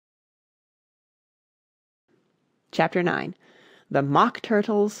Chapter 9. The Mock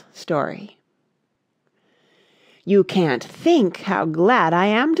Turtle's Story. "You can't think how glad I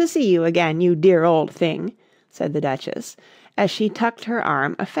am to see you again, you dear old thing," said the Duchess, as she tucked her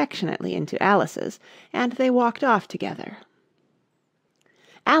arm affectionately into Alice's, and they walked off together.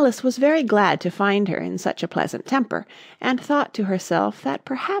 Alice was very glad to find her in such a pleasant temper, and thought to herself that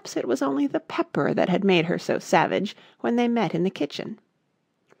perhaps it was only the pepper that had made her so savage when they met in the kitchen.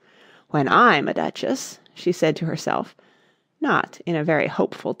 "When I'm a duchess," she said to herself, not in a very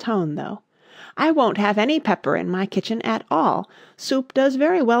hopeful tone, though, "I won't have any pepper in my kitchen at all. Soup does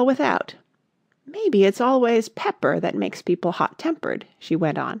very well without. Maybe it's always pepper that makes people hot-tempered," she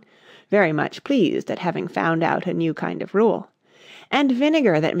went on, very much pleased at having found out a new kind of rule, "and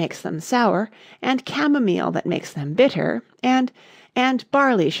vinegar that makes them sour, and chamomile that makes them bitter, and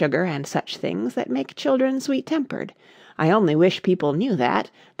barley sugar and such things that make children sweet-tempered. I only wish people knew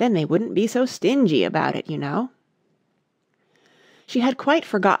that, then they wouldn't be so stingy about it, you know." She had quite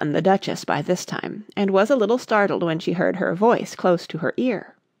forgotten the Duchess by this time, and was a little startled when she heard her voice close to her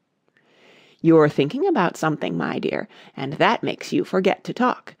ear. "You're thinking about something, my dear, and that makes you forget to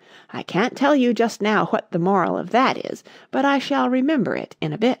talk. I can't tell you just now what the moral of that is, but I shall remember it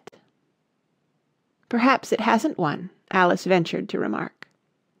in a bit." "Perhaps it hasn't one," Alice ventured to remark.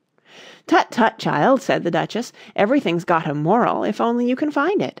 "Tut, tut, child," said the Duchess, "everything's got a moral, if only you can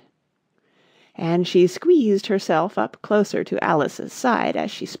find it." And she squeezed herself up closer to Alice's side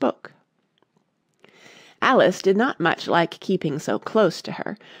as she spoke. Alice did not much like keeping so close to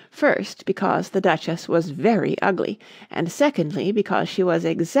her, first because the Duchess was very ugly, and secondly because she was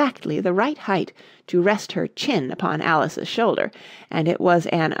exactly the right height to rest her chin upon Alice's shoulder, and it was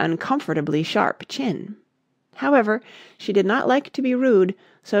an uncomfortably sharp chin. However, she did not like to be rude,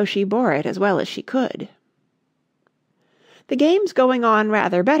 so she bore it as well as she could. "The game's going on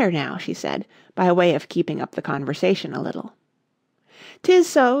rather better now," she said, by way of keeping up the conversation a little. "'Tis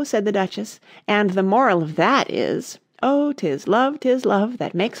so," said the Duchess, "and the moral of that is, 'Oh, 'tis love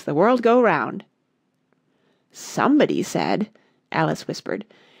that makes the world go round.'" "Somebody said," Alice whispered,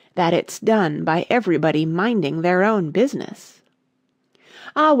 "that it's done by everybody minding their own business."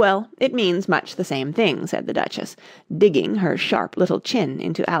 "Ah, well, it means much the same thing," said the Duchess, digging her sharp little chin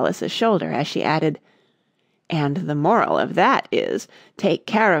into Alice's shoulder as she added, "and the moral of that is, take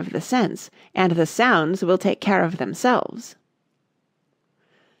care of the sense, and the sounds will take care of themselves."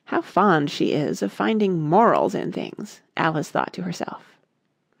 "How fond she is of finding morals in things," Alice thought to herself.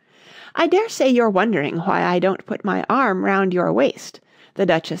 "I dare say you're wondering why I don't put my arm round your waist," the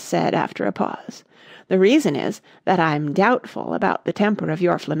Duchess said after a pause. "The reason is that I'm doubtful about the temper of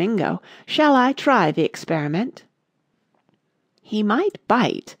your flamingo. Shall I try the experiment?" "He might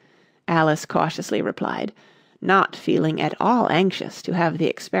bite," Alice cautiously replied, not feeling at all anxious to have the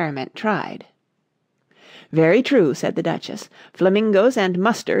experiment tried. "Very true," said the Duchess. "Flamingos and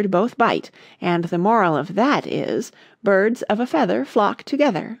mustard both bite, and the moral of that is, birds of a feather flock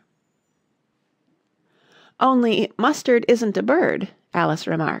together." "Only mustard isn't a bird," Alice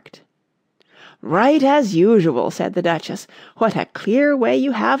remarked. "Right as usual," said the Duchess. "What a clear way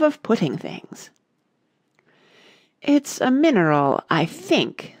you have of putting things." "It's a mineral, I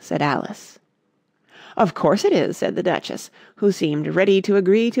think," said Alice. "Of course it is," said the Duchess, who seemed ready to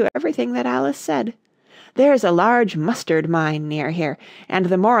agree to everything that Alice said. "There's a large mustard mine near here, and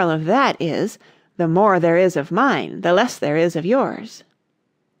the moral of that is, the more there is of mine, the less there is of yours."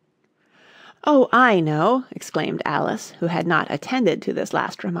 "Oh, I know," exclaimed Alice, who had not attended to this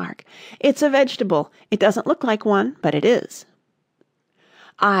last remark. "It's a vegetable. It doesn't look like one, but it is."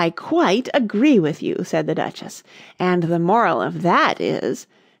 "I quite agree with you," said the Duchess, "and the moral of that is,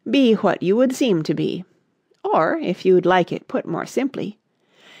 be what you would seem to be. Or, if you'd like it put more simply,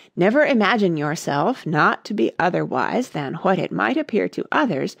 never imagine yourself not to be otherwise than what it might appear to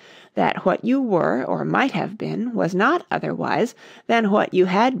others that what you were or might have been was not otherwise than what you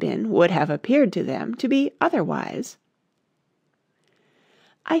had been would have appeared to them to be otherwise."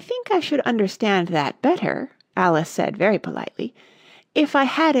 "I think I should understand that better," Alice said very politely, "if I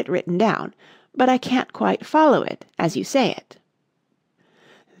had it written down, but I can't quite follow it as you say it."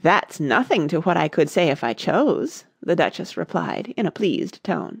 "That's nothing to what I could say if I chose," the Duchess replied in a pleased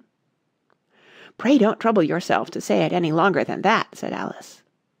tone. "Pray don't trouble yourself to say it any longer than that," said Alice.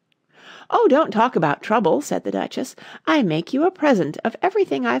 "Oh, don't talk about trouble," said the Duchess. "I make you a present of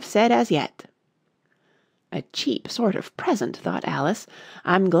everything I've said as yet." A cheap sort of present, thought Alice.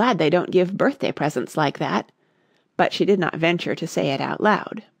 I'm glad they don't give birthday presents like that. But she did not venture to say it out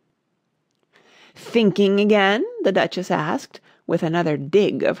loud. "Thinking again?" the Duchess asked, with another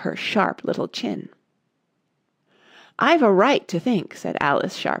dig of her sharp little chin. "I've a right to think," said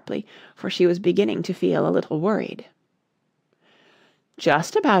Alice sharply, for she was beginning to feel a little worried.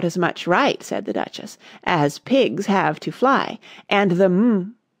 "Just about as much right," said the Duchess, "as pigs have to fly, and the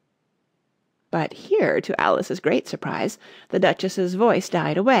But here, to Alice's great surprise, the Duchess's voice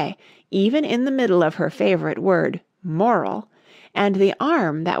died away, even in the middle of her favourite word, moral, and the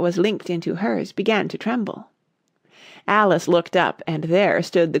arm that was linked into hers began to tremble. Alice looked up, and there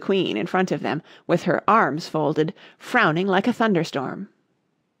stood the Queen in front of them, with her arms folded, frowning like a thunderstorm.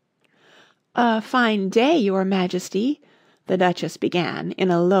 "A fine day, your Majesty," the Duchess began in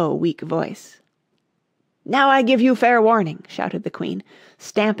a low, weak voice. "Now I give you fair warning," shouted the Queen,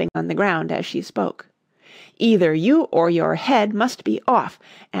 stamping on the ground as she spoke. "Either you or your head must be off,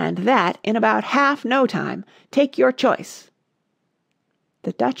 and that in about half no time. Take your choice."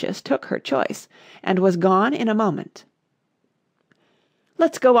 The Duchess took her choice, and was gone in a moment.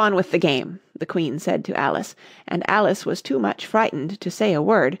 "Let's go on with the game," the Queen said to Alice, and Alice was too much frightened to say a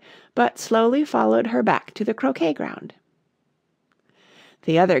word, but slowly followed her back to the croquet ground.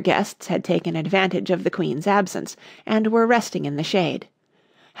 The other guests had taken advantage of the Queen's absence, and were resting in the shade.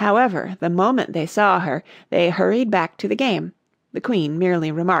 However, the moment they saw her, they hurried back to the game, the Queen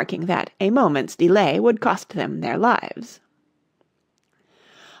merely remarking that a moment's delay would cost them their lives.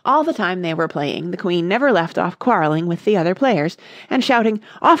 All the time they were playing, the Queen never left off quarrelling with the other players, and shouting,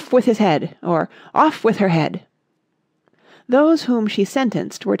 "Off with his head!" or "Off with her head!" Those whom she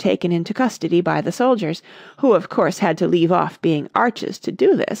sentenced were taken into custody by the soldiers, who of course had to leave off being arches to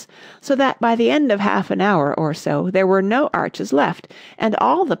do this, so that by the end of half an hour or so there were no arches left, and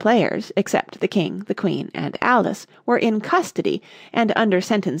all the players, except the King, the Queen, and Alice, were in custody and under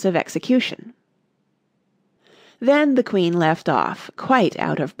sentence of execution. Then the Queen left off, quite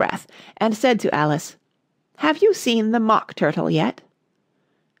out of breath, and said to Alice, "Have you seen the Mock Turtle yet?"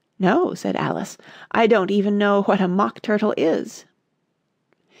 "No," said Alice, "I don't even know what a Mock Turtle is."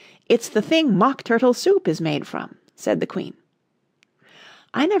 "It's the thing Mock Turtle soup is made from," said the Queen.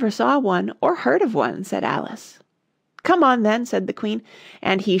 "I never saw one or heard of one," said Alice. "Come on, then," said the Queen,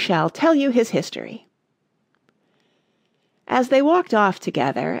 "and he shall tell you his history." As they walked off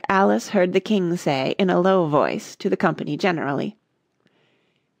together, Alice heard the King say in a low voice to the company generally,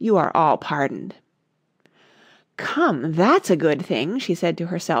 "You are all pardoned." "Come, that's a good thing," she said to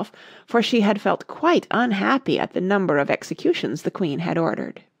herself, for she had felt quite unhappy at the number of executions the Queen had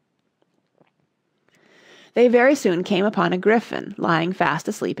ordered. They very soon came upon a griffin lying fast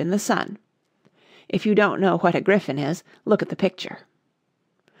asleep in the sun. If you don't know what a griffin is, look at the picture.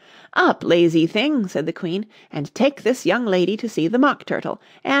 "Up, lazy thing," said the Queen, "and take this young lady to see the Mock Turtle,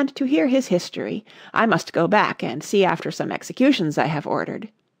 and to hear his history. I must go back and see after some executions I have ordered."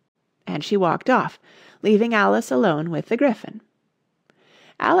 And she walked off, leaving Alice alone with the griffin.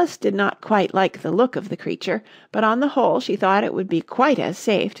 Alice did not quite like the look of the creature, but on the whole she thought it would be quite as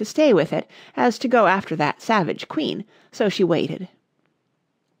safe to stay with it as to go after that savage Queen, so she waited.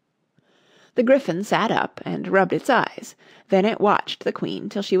 The griffin sat up and rubbed its eyes. Then it watched the Queen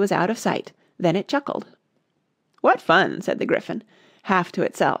till she was out of sight. Then it chuckled. "What fun!" said the griffin, half to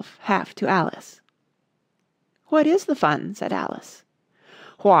itself, half to Alice. "What is the fun?" said Alice.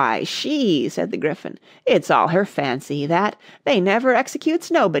 "Why, she," said the griffin. "It's all her fancy, that. They never executes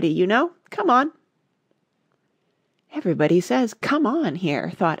nobody, you know. Come on." "Everybody says 'come on'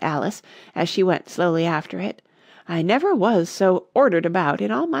 here," thought Alice, as she went slowly after it. "I never was so ordered about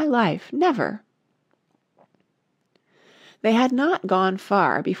in all my life, never." They had not gone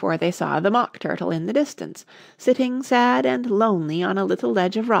far before they saw the Mock Turtle in the distance, sitting sad and lonely on a little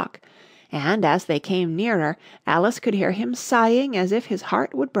ledge of rock, and as they came nearer, Alice could hear him sighing as if his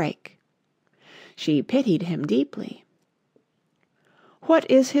heart would break. She pitied him deeply. "What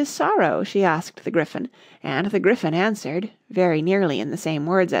is his sorrow?" she asked the Griffin, and the Griffin answered, very nearly in the same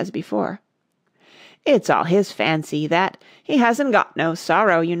words as before, "It's all his fancy, that. He hasn't got no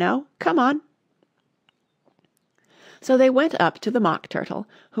sorrow, you know. Come on." So they went up to the Mock Turtle,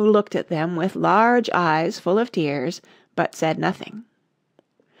 who looked at them with large eyes full of tears, but said nothing.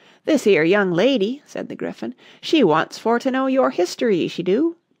 "This here young lady," said the Griffin, "she wants for to know your history, she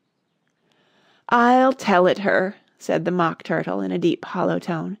do." "I'll tell it her," said the Mock Turtle in a deep hollow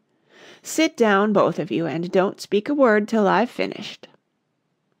tone. "Sit down, both of you, and don't speak a word till I've finished."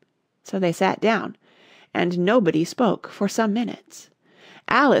 So they sat down, and nobody spoke for some minutes.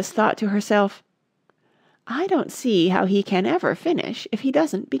 Alice thought to herself, "I don't see how he can ever finish if he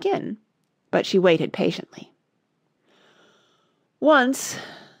doesn't begin," but she waited patiently. "Once,"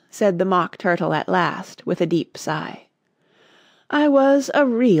 said the Mock Turtle at last, with a deep sigh, "I was a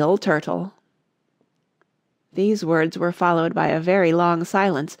real turtle." These words were followed by a very long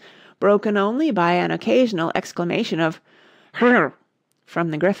silence, broken only by an occasional exclamation of "Hrrr!"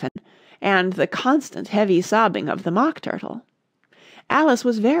 from the Gryphon, and the constant heavy sobbing of the Mock Turtle. Alice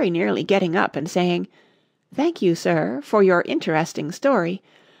was very nearly getting up and saying, "Thank you, sir, for your interesting story,"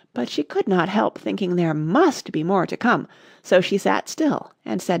 but she could not help thinking there must be more to come, so she sat still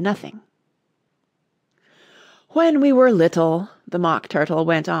and said nothing. "When we were little," the Mock Turtle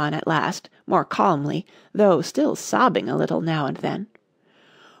went on at last, more calmly, though still sobbing a little now and then,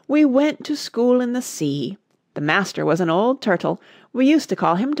 "we went to school in the sea. The master was an old turtle. We used to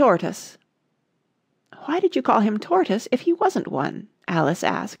call him Tortoise." "Why did you call him Tortoise if he wasn't one?" Alice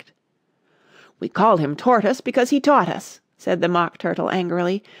asked. "We called him Tortoise because he taught us," said the Mock Turtle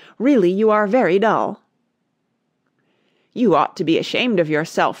angrily. "Really, you are very dull." "You ought to be ashamed of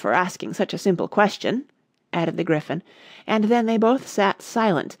yourself for asking such a simple question," added the Gryphon, and then they both sat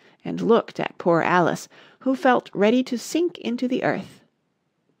silent and looked at poor Alice, who felt ready to sink into the earth.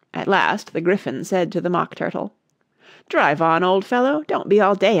 At last the Gryphon said to the Mock Turtle, "Drive on, old fellow, don't be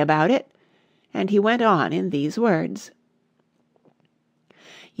all day about it," and he went on in these words.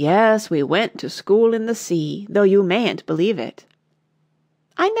 "Yes, we went to school in the sea, though you mayn't believe it."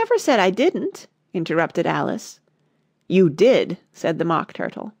 "I never said I didn't," interrupted Alice. "You did," said the Mock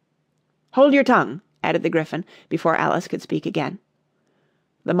Turtle. "Hold your tongue," added the Gryphon, before Alice could speak again.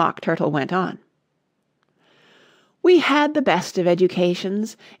 The Mock Turtle went on. "We had the best of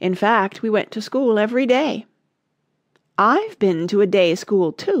educations. In fact, we went to school every day." "I've been to a day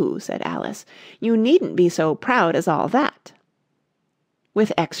school too," said Alice. "You needn't be so proud as all that."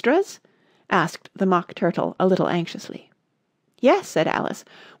 "With extras?" asked the Mock Turtle a little anxiously. "Yes," said Alice.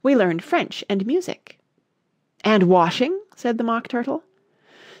 "We learned French and music." "And washing?" said the Mock Turtle.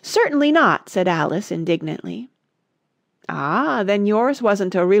 "Certainly not," said Alice indignantly. "Ah, then yours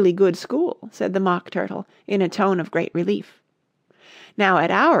wasn't a really good school," said the Mock Turtle in a tone of great relief. Now at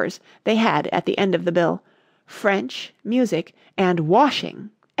ours they had at the end of the bill, "French, music, and washing,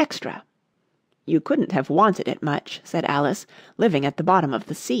 extra." "You couldn't have wanted it much," said Alice, living at the bottom of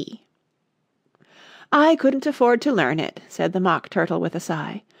the sea. "I couldn't afford to learn it," said the Mock Turtle with a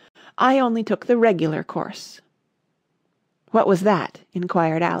sigh. "I only took the regular course." "What was that?"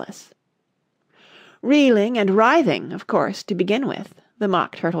 inquired Alice. "Reeling and writhing, of course, to begin with," the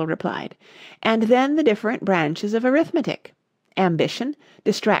Mock Turtle replied, "and then the different branches of arithmetic: ambition,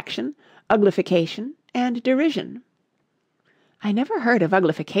 distraction, uglification, and derision." "I never heard of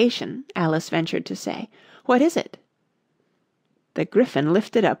uglification," Alice ventured to say. "What is it?" The Gryphon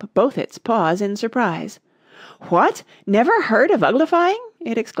lifted up both its paws in surprise. "What! Never heard of uglifying?"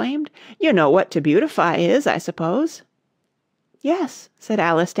 it exclaimed. "You know what to beautify is, I suppose." "Yes," said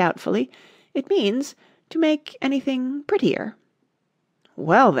Alice doubtfully. "It means to make anything prettier."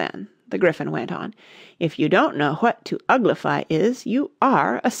 "Well then," the Gryphon went on, "if you don't know what to uglify is, you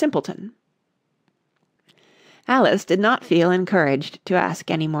are a simpleton." Alice did not feel encouraged to ask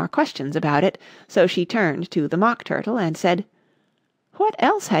any more questions about it, so she turned to the Mock Turtle and said, "What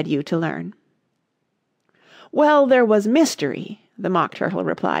else had you to learn?" "Well, there was mystery," the Mock Turtle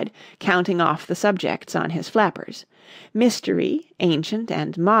replied, counting off the subjects on his flappers. "Mystery, ancient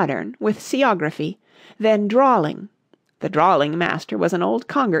and modern, with seaography. Then drawling. The drawling master was an old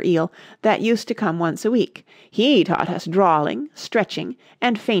conger eel that used to come once a week. He taught us drawling, stretching,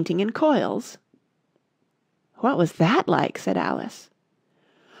 and fainting in coils." "What was that like?" said Alice.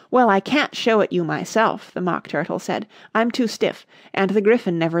 "Well, I can't show it you myself," the Mock Turtle said. "I'm too stiff, and the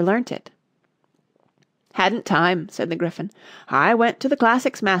Gryphon never learnt it." "Hadn't time," said the Gryphon. "I went to the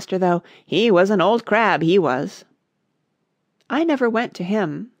classics master, though. He was an old crab, he was." "I never went to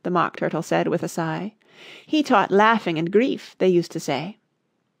him," the Mock Turtle said with a sigh. "He taught laughing and grief, they used to say."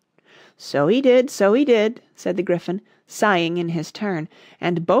 "So he did, said the Gryphon, sighing in his turn,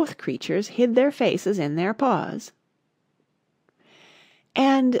 and both creatures hid their faces in their paws.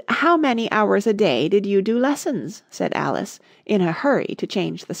 "And how many hours a day did you do lessons?" said Alice, in a hurry to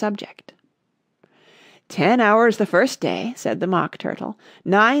change the subject. 10 hours the first day," said the Mock Turtle,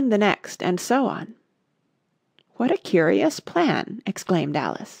 9 the next, and so on. "What a curious plan!" exclaimed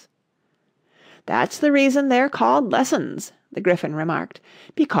Alice. "That's the reason they're called lessons," the Gryphon remarked,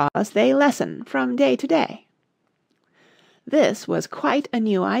 "because they lessen from day to day." This was quite a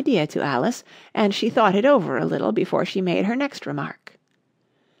new idea to Alice, and she thought it over a little before she made her next remark.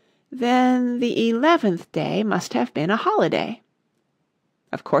 "Then the 11th day must have been a holiday."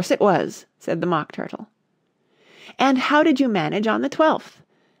 "Of course it was," said the Mock Turtle. "And how did you manage on the 12th?"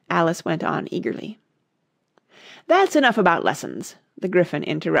 Alice went on eagerly. "That's enough about lessons," the Gryphon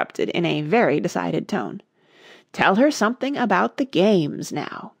interrupted in a very decided tone. "Tell her something about the games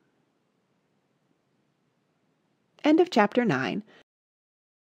now." End of chapter 9.